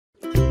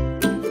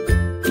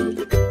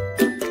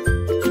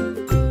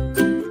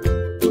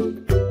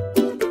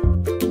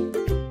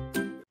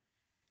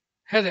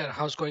Hey there,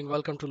 how's going?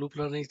 Welcome to Loop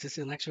Learnings. This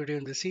is the next video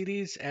in the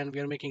series, and we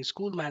are making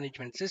school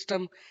management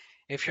system.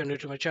 If you're new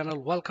to my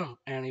channel, welcome,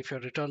 and if you're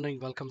returning,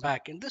 welcome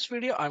back. In this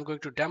video, I'm going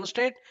to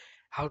demonstrate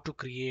how to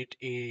create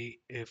a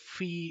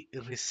fee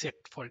receipt.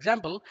 For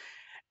example,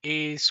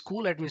 a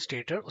school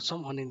administrator or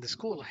someone in the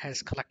school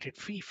has collected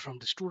fee from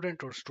the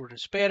student or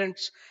student's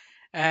parents,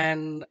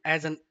 and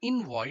as an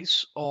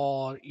invoice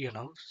or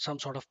some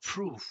sort of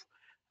proof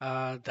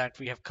that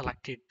we have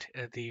collected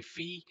the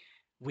fee,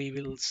 we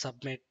will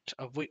submit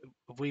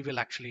we will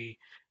actually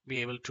be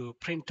able to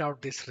print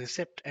out this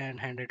receipt and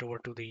hand it over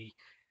to the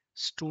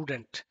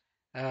student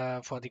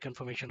for the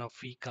confirmation of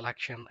fee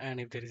collection,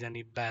 and if there is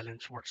any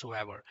balance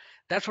whatsoever.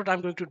 That's what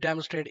I'm going to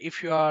demonstrate.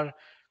 If you are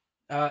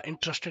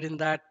interested in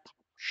that,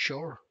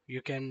 sure,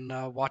 you can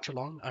watch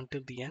along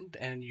until the end,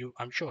 and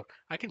I'm sure,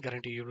 I can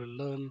guarantee you will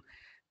learn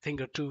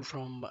thing or two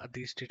from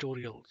these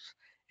tutorials.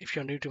 If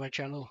you're new to my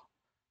channel,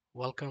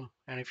 welcome,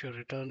 and if you're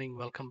returning,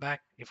 welcome back.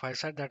 If I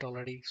said that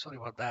already, sorry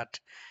about that.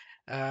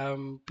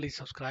 Please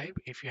subscribe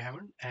if you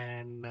haven't,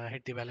 and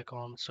hit the bell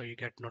icon so you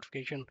get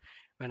notification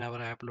whenever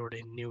I upload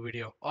a new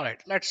video. All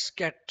right, let's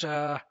get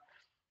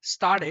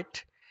started.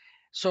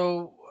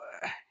 So,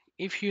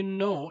 if you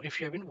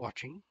have been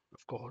watching,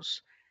 of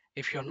course,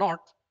 if you're not,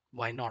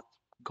 why not?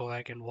 Go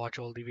back and watch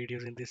all the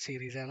videos in this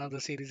series and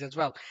other series as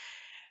well.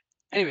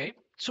 Anyway,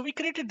 so we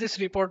created this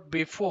report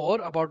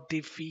before about the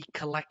fee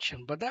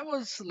collection, but that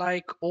was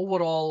like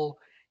overall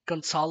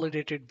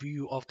consolidated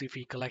view of the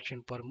fee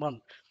collection per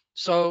month.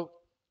 So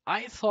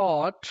I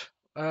thought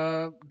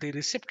the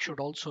receipt should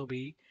also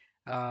be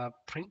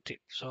printed.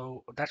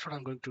 So that's what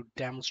I'm going to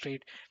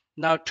demonstrate.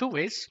 Now, two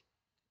ways.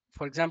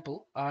 For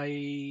example,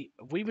 we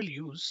will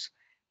use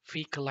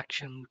fee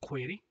collection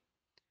query,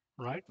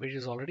 right, which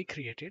is already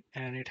created,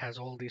 and it has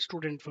all the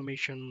student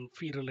information,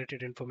 fee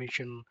related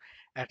information,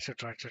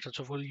 etc., etc.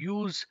 So we'll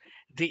use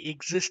the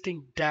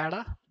existing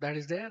data that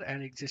is there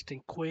and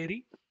existing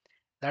query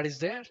that is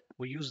there.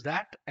 We use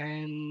that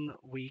and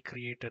we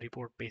create a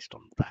report based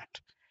on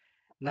that.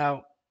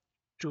 Now,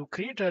 to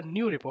create a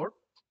new report,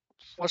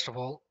 first of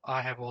all,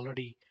 I have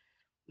already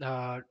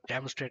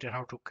demonstrated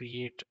how to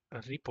create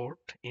a report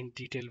in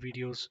detail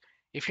videos.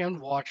 If you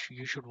haven't watched,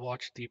 you should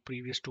watch the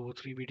previous 2 or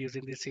 3 videos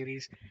in this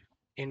series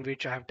in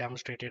which I have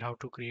demonstrated how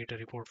to create a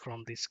report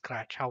from the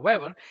scratch.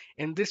 However,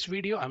 in this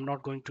video, I'm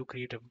not going to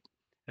create a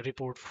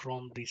report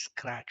from the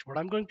scratch. What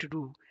I'm going to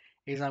do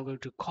is I'm going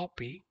to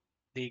copy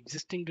the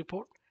existing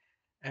report,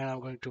 and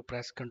I'm going to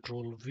press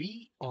Control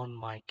V on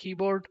my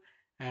keyboard,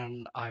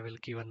 and I will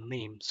give a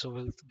name. So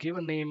we'll give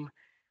a name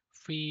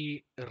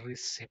fee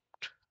receipt.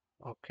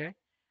 Okay,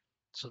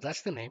 so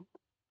that's the name,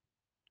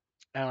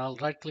 and I'll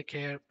right click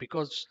here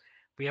because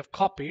we have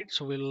copied,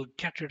 so we'll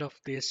get rid of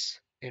this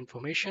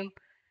information.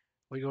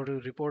 We go to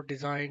report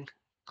design,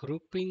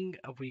 grouping,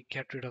 we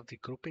get rid of the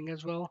grouping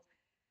as well.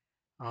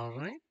 All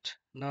right,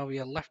 now we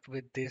are left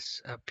with this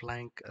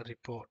blank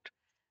report.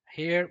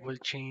 Here we'll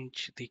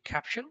change the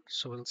caption,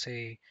 so we'll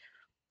say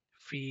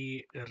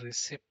fee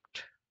receipt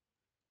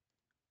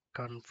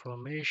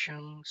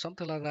confirmation,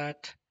 something like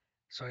that.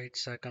 So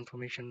it's a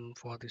confirmation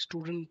for the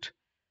student,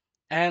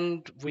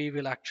 and we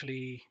will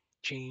actually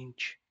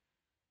change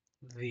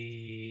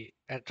the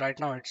at right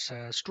now it's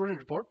a student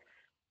report.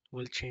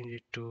 We'll change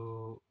it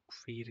to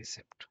fee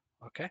receipt.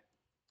 Okay,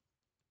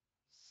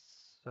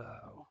 so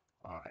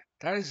all right,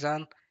 that is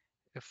done.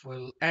 If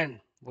we'll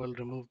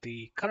remove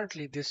the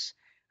currently this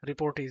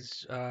report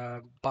is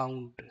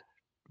bound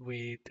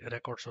with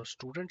records of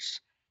students.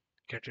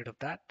 Get rid of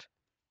that.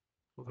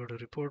 We'll go to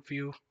report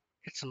view.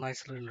 It's a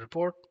nice little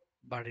report,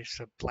 but it's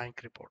a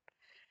blank report.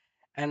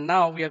 And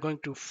now we are going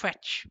to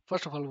fetch.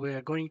 First of all, we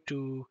are going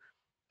to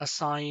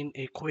assign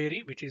a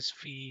query, which is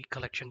fee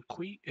collection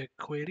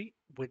query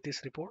with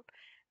this report.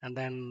 And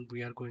then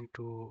we are going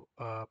to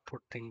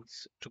put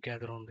things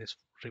together on this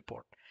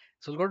report.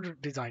 So we'll go to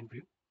design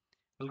view.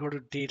 We'll go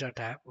to data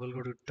tab. We'll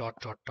go to dot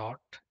dot dot.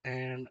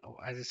 And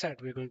as I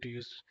said, we're going to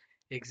use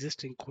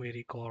existing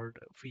query called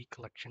fee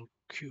collection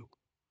queue.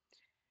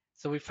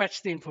 So we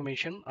fetch the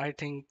information. I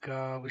think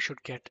we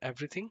should get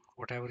everything,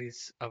 whatever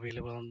is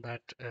available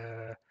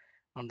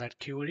on that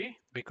query,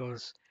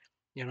 because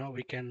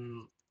we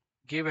can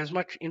give as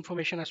much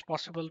information as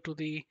possible to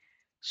the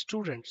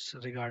students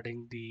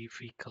regarding the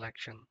fee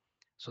collection.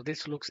 So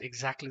this looks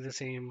exactly the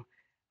same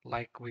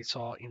like we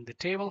saw in the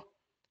table,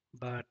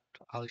 but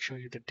I'll show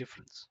you the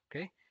difference.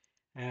 Okay,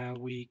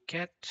 we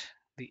get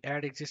the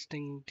add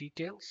existing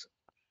details.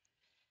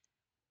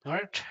 All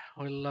right,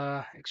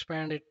 we'll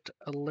expand it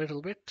a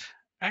little bit.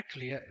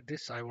 Actually,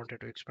 this I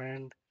wanted to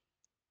expand.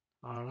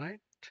 All right,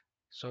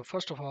 so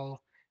first of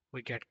all,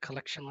 we get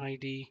collection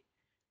ID,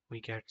 we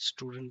get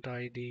student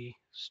ID,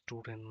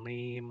 student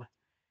name,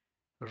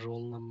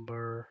 roll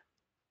number,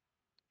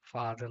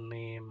 father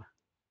name.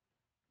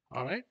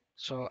 All right,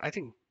 so I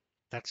think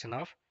that's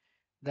enough.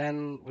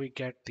 Then we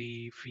get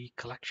the fee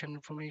collection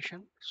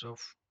information. So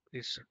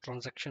this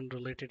transaction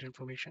related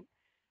information,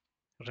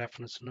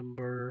 reference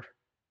number,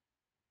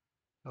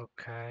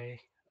 okay,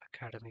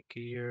 academic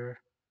year,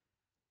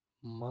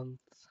 month,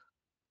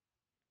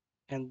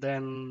 and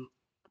then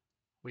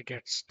We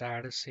get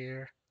status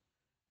here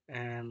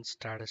and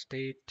status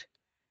date.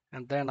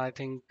 And then I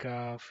think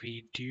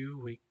we do,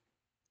 we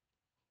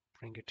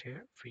bring it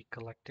here, we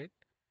collect it,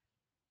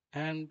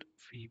 and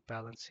we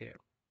balance here.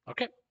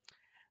 Okay.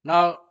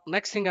 Now,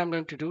 next thing I'm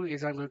going to do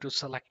is I'm going to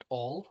select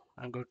all.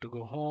 I'm going to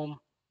go home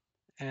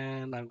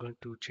and I'm going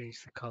to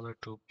change the color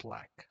to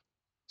black.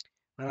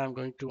 Then I'm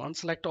going to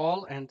unselect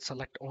all and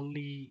select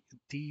only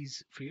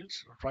these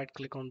fields. Right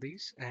click on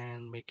these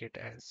and make it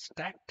as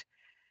stacked.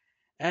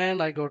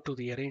 And I go to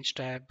the arrange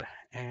tab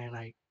and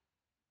I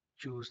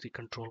choose the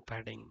control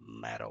padding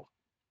narrow.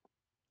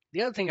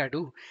 The other thing I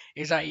do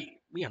is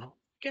we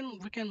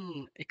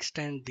can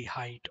extend the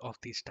height of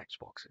these text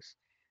boxes.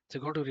 So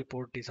go to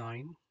report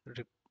design,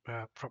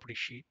 property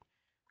sheet,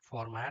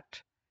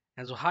 format.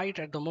 And so height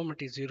at the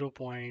moment is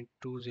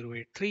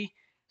 0.2083.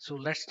 So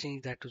let's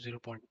change that to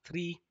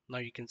 0.3. Now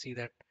you can see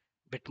that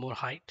bit more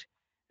height.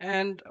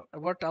 And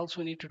what else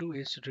we need to do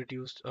is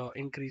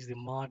increase the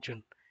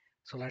margin.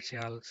 So let's say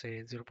I'll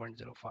say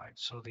 0.05.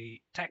 So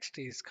the text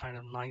is kind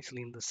of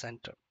nicely in the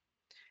center.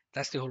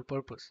 That's the whole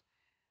purpose.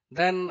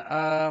 Then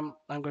I'm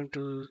going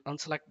to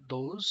unselect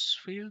those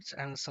fields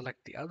and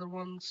select the other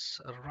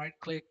ones. Right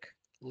click,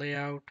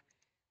 layout,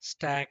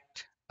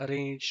 stacked,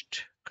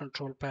 arranged,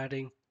 control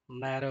padding,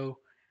 narrow, zero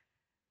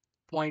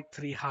point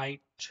 0.3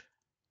 height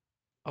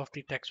of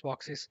the text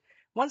boxes.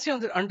 Once you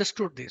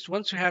understood this,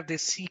 once you have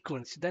this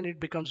sequence, then it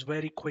becomes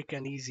very quick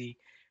and easy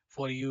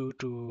for you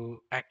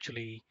to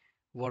actually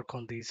work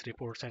on these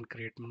reports and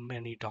create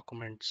many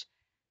documents,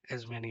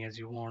 as many as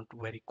you want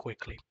very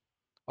quickly.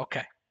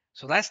 Okay,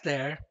 so that's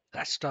there,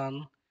 that's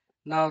done.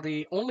 Now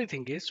the only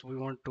thing is we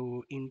want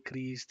to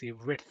increase the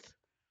width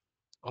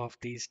of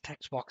these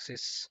text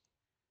boxes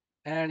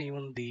and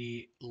even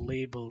the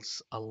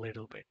labels a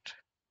little bit.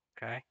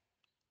 Okay,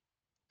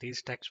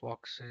 these text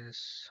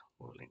boxes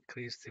will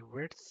increase the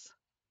width.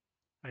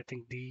 I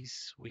think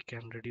these we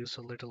can reduce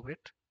a little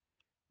bit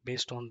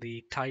based on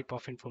the type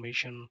of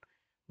information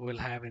we'll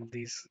have in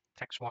these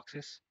text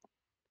boxes.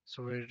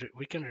 So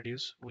we can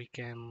reduce, we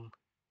can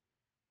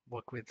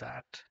work with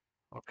that.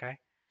 Okay.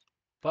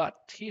 But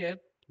here,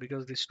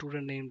 because the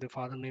student name, the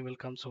father name will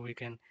come, so we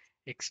can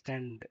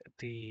extend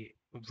the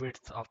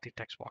width of the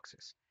text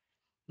boxes.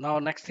 Now,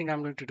 next thing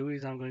I'm going to do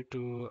is I'm going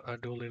to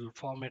do a little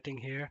formatting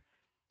here,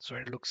 so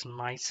it looks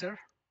nicer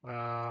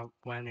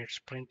when it's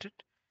printed,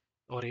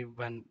 or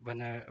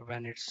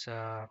when it's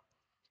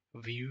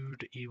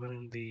viewed even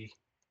in the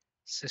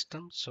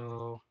system.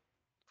 So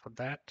for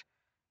that,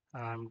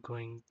 I'm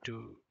going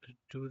to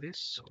do this.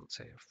 So let's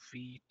say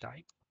fee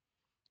type.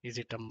 Is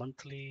it a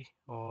monthly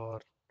or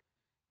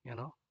you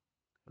know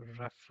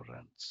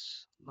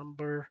reference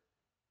number?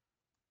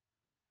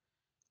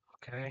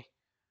 Okay,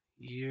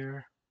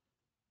 year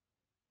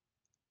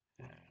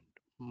and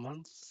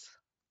month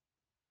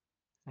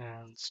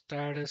and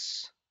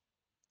status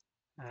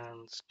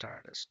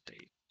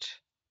date.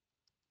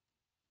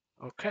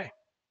 Okay,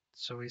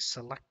 so we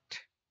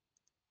select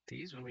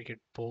these when we get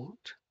bold.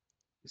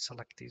 We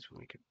select these when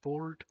we get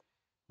bold.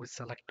 We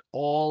select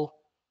all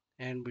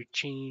and we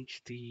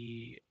change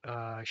the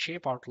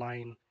shape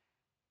outline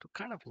to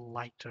kind of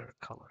lighter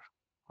color,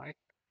 right?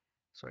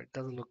 So it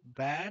doesn't look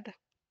bad,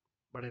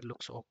 but it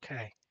looks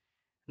okay.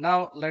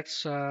 Now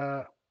let's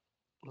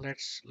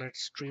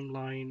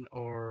streamline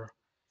or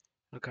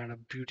kind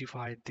of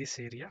beautify this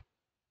area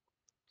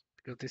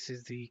because this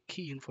is the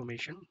key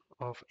information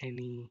of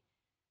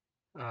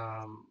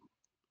um,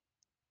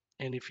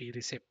 any fee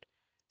receipt.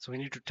 So we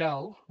need to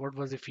tell what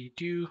was the fee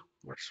due,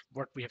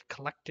 what we have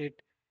collected,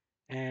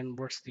 and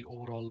what's the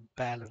overall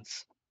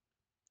balance.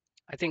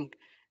 I think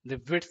the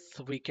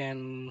width we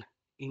can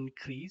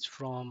increase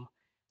from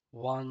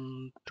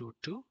 1 to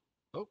 2.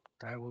 Oh,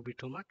 that will be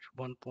too much.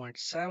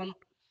 1.7.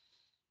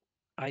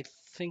 I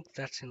think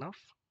that's enough.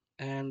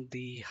 And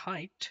the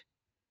height,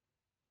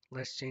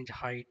 let's change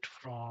height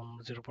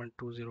from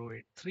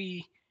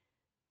 0.2083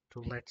 to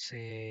let's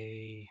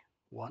say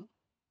 1.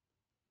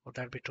 Would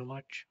that be too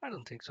much? I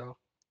don't think so.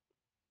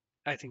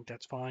 I think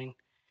that's fine.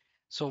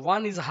 So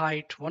 1 is the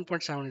height,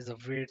 1.7 is the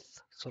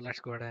width. So let's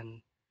go ahead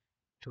and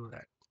do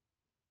that.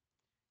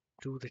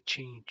 Do the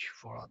change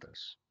for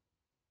others.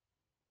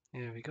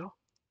 Here we go.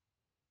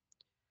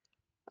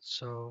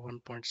 So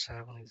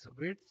 1.7 is the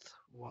width,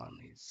 1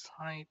 is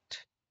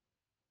height.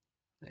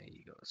 There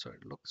you go. So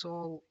it looks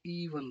all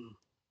even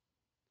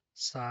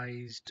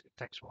sized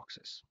text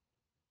boxes.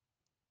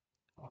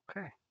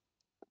 Okay.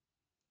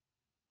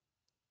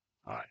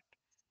 All right.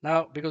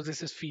 Now, because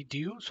this is fee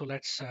due, so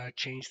let's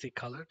change the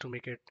color to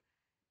make it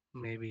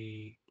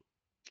maybe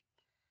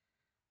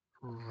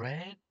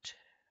red,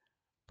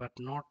 but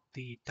not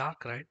the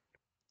dark red.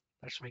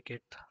 Let's make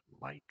it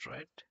light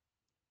red,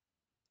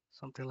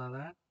 something like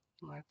that.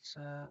 Let's,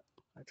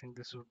 I think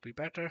this would be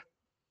better.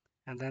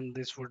 And then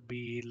this would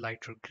be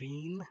lighter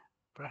green,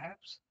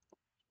 perhaps.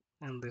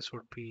 And this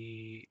would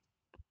be,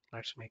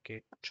 let's make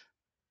it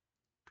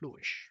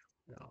bluish,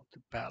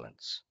 the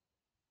balance.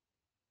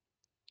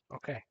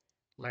 Okay,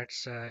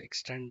 let's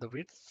extend the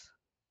width.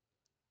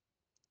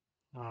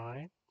 All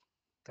right,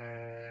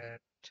 that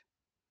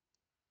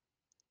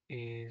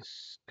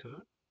is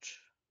good.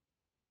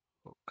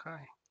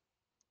 Okay.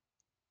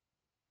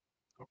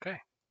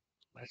 Okay.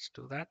 Let's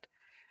do that.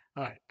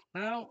 All right.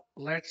 Now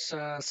let's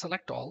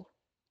select all.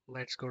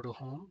 Let's go to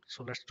home.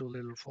 So let's do a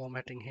little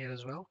formatting here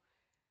as well.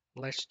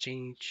 Let's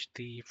change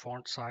the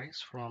font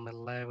size from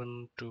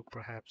 11 to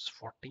perhaps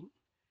 14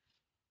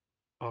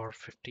 or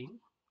 15.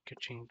 Can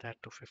change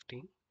that to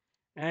 15.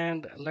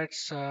 And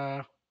let's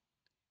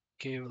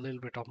give a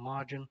little bit of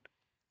margin.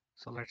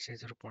 So let's say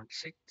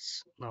 0.6.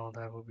 No,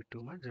 that would be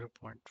too much.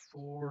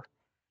 0.4.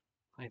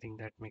 I think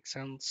that makes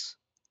sense.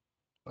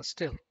 But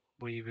still,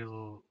 we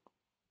will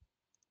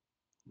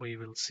we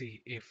will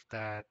see if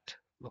that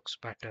looks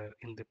better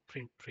in the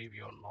print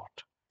preview or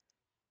not.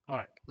 All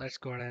right, let's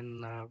go ahead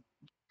and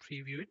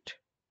preview it.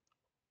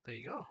 There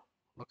you go.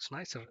 Looks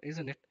nicer,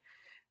 isn't it?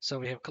 So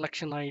we have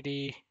collection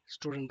ID,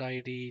 student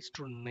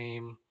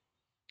name,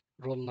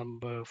 roll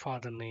number,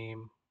 father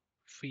name,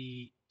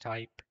 fee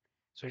type.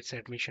 So it's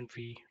admission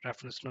fee,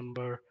 reference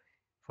number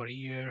for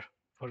year,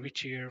 for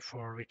which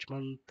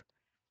month,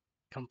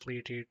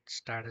 completed,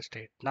 status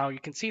date. Now you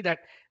can see that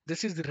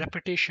this is the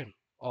repetition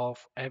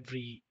of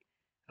every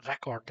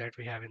record that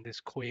we have in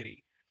this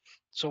query.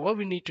 So what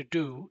we need to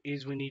do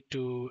is we need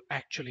to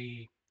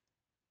actually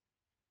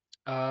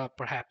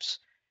perhaps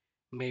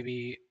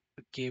maybe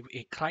give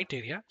a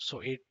criteria so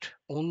it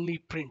only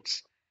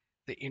prints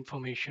the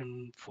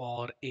information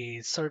for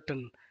a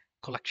certain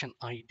collection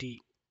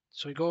ID.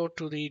 So we go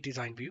to the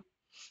design view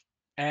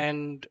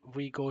and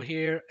we go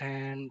here,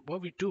 and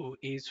what we do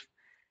is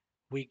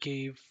we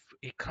give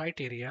a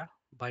criteria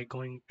by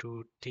going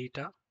to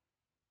data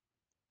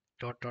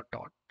dot,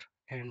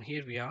 and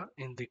here we are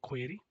in the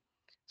query.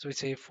 So we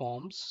say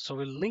forms, so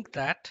we'll link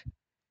that.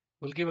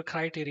 We'll give a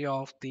criteria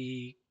of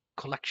the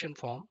collection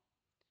form,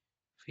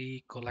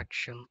 fee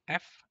collection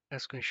F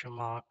exclamation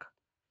mark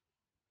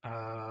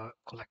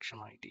collection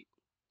ID.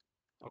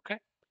 Okay,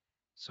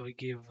 so we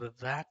give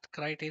that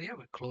criteria,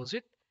 we close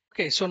it.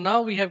 Okay, so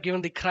now we have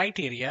given the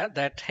criteria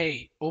that,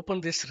 hey,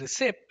 open this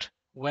receipt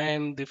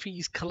when the fee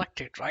is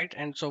collected, right?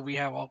 And so we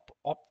have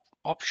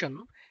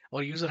option,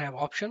 or user have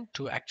option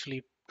to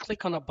actually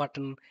click on a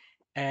button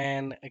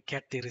and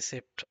get the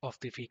receipt of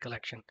the fee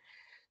collection.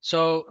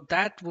 So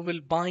that we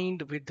will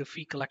bind with the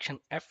fee collection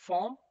F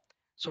form.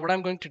 So what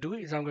I'm going to do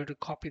is I'm going to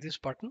copy this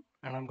button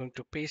and I'm going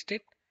to paste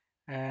it,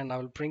 and I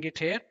will bring it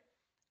here.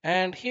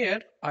 And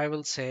here I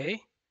will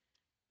say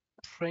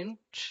print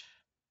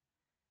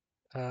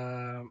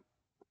uh,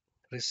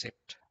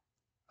 receipt,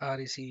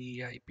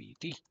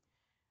 RECIPT.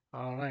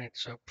 All right,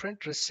 so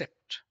print receipt.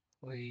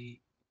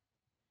 We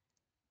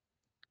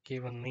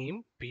give a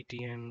name,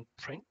 PTN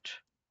print.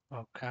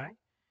 Okay,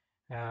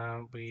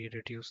 we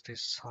reduce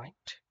this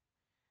height,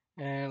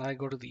 and I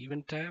go to the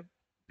event tab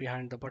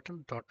behind the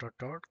button,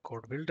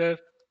 code builder,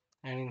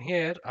 and in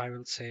here I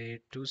will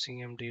say to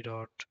cmd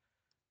dot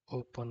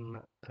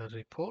open a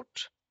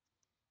report,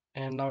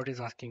 and now it is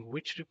asking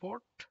which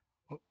report.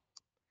 Oh,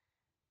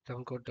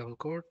 double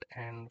quote,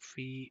 and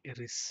fee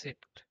receipt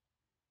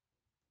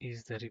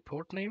is the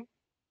report name,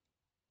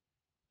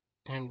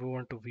 and we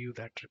want to view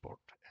that report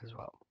as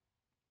well.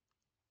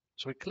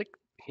 So we click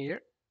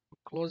here,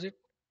 close it.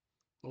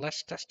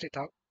 Let's test it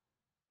out.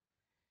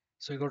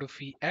 So we go to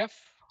fee F.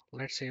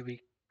 Let's say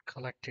we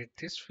collected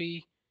this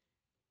fee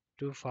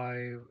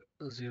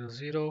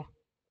 2500,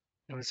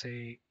 and we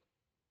say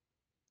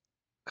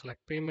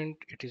collect payment.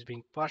 It is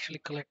being partially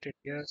collected.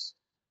 Yes.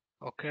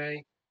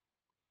 Okay.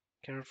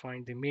 Cannot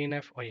find the main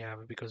F. Oh yeah,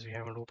 because we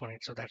haven't opened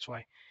it, so that's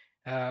why.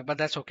 But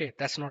that's okay.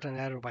 That's not an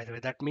error, by the way.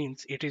 That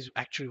means it is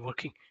actually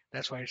working.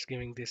 That's why it's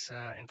giving this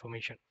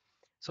information.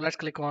 So let's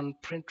click on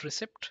print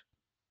receipt,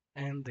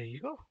 and there you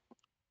go.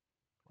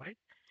 Right.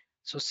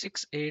 So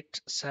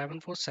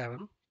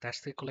 68747, that's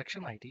the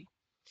collection ID.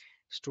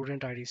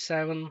 Student ID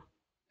 7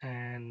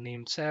 and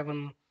name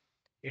 7.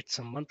 It's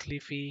a monthly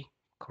fee,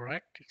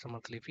 correct? It's a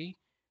monthly fee.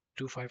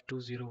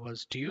 2520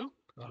 was due.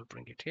 I'll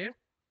bring it here.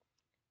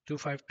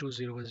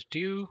 2520 was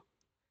due.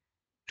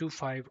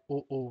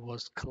 2500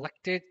 was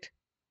collected,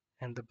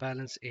 and the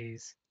balance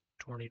is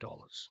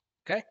 $20.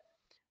 Okay,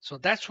 so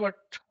that's what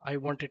I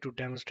wanted to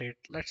demonstrate.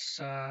 Let's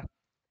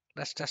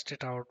test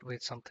it out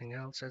with something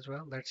else as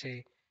well. Let's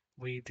say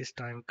we this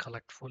time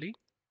collect fully,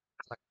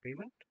 collect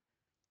payment.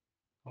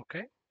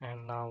 Okay,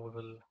 and now we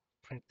will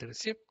print the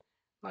receipt.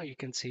 Now you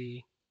can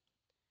see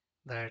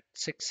that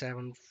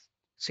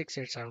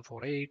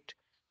 68748,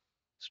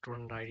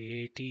 student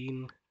ID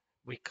 18,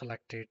 we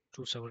collected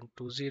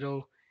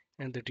 2720,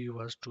 and the due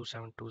was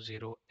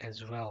 2720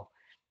 as well,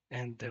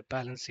 and the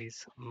balance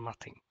is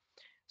nothing.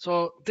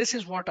 So this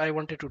is what I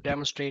wanted to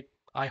demonstrate.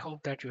 I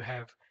hope that you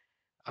have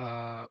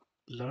uh,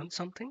 learned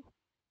something.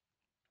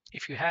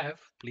 If you have,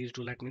 please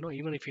do let me know.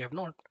 Even if you have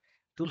not,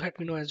 do let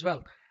me know as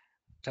well.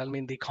 Tell me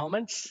in the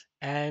comments,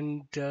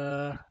 and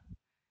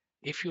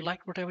if you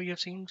like whatever you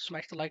have seen,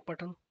 smash the like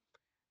button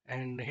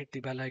and hit the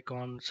bell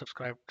icon,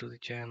 subscribe to the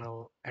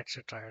channel,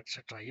 etc.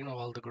 etc. You know,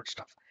 all the good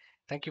stuff.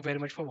 Thank you very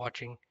much for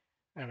watching,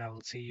 and I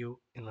will see you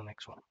in the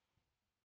next one.